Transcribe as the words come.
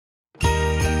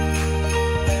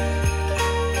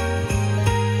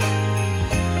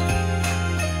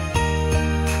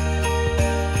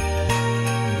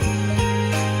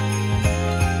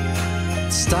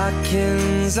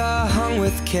Napkins are hung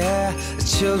with care. The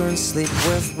children sleep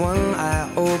with one eye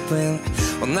open.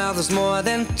 Well, now there's more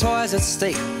than toys at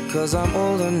stake, 'cause I'm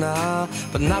older now,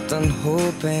 but not done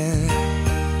hoping.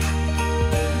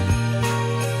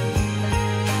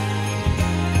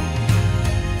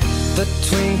 The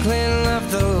twinkling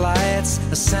of the lights,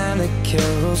 the Santa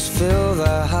carols fill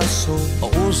the household.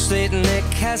 Old Saint Nick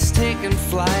has taken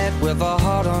flight with a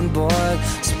heart on board,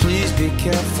 so please be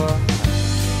careful.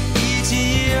 Each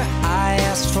year I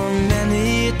ask for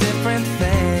many different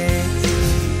things,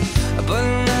 but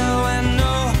now I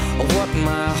know what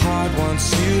my heart wants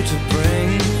you to bring.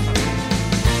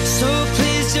 So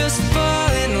please just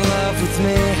fall in love with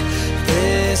me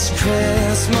this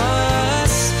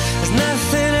Christmas. There's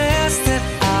nothing else that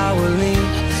I will need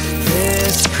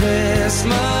this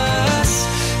Christmas.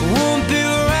 Won't be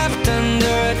wrapped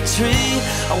under a tree.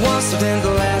 I want something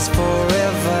to last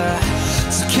forever.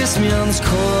 So kiss me on this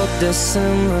cold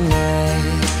December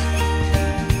night.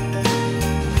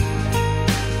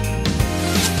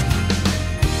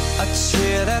 A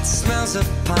tree that smells of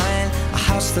pine, a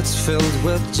house that's filled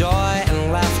with joy and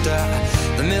laughter.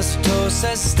 The mistletoe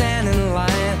says stand in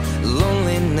line.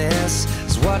 Loneliness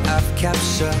is what I've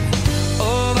captured.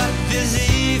 Oh, but this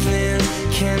evening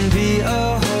can be a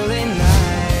holy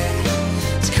night.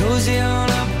 It's cozy on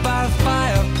up by the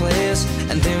fireplace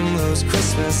and dim those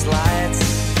Christmas lights.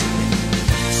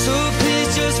 So please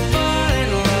just fall in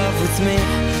love with me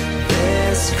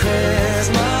this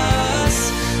Christmas.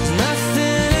 There's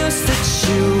nothing else that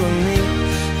you will need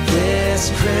this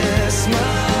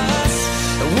Christmas.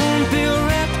 It won't be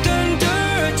wrapped under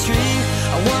a tree.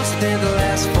 I want something to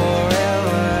last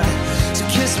forever. So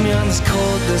kiss me on this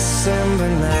cold December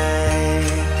night.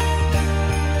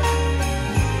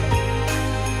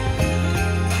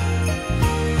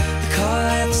 They call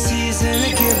it the season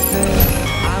of giving.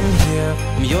 I'm here,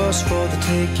 I'm yours for the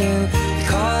taking. They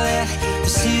call it the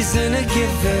season of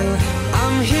giving.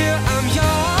 I'm here, I'm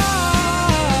yours.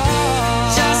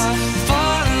 Just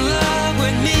fall in love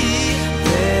with me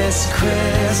this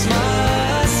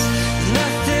Christmas. There's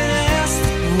nothing else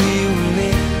that we will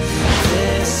need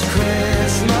this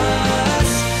Christmas.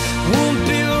 Won't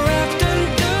be wrapped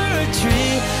under a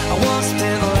tree. I want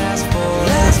something to last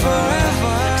forever.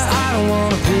 'Cause I don't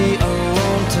wanna be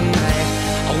alone tonight.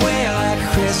 I wear like a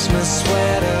Christmas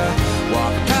sweater,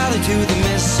 walk proudly to the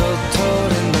mistletoe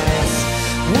tonight.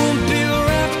 Won't be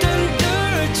wrapped under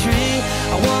a tree.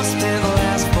 I want something to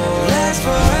last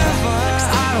forever. 'Cause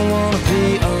I don't wanna be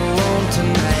alone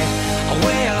tonight. I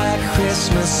wear like a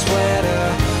Christmas sweater,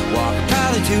 walk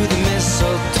proudly to the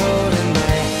mistletoe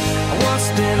tonight. I want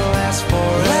something to last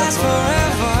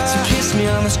forever. So kiss me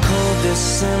on this cold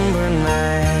December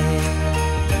night.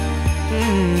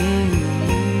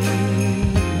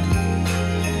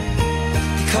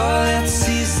 They call it the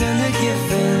season of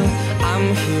giving. I'm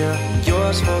here,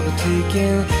 yours for the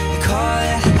taking. They call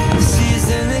it the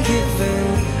season of giving.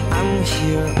 I'm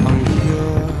here, I'm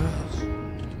yours.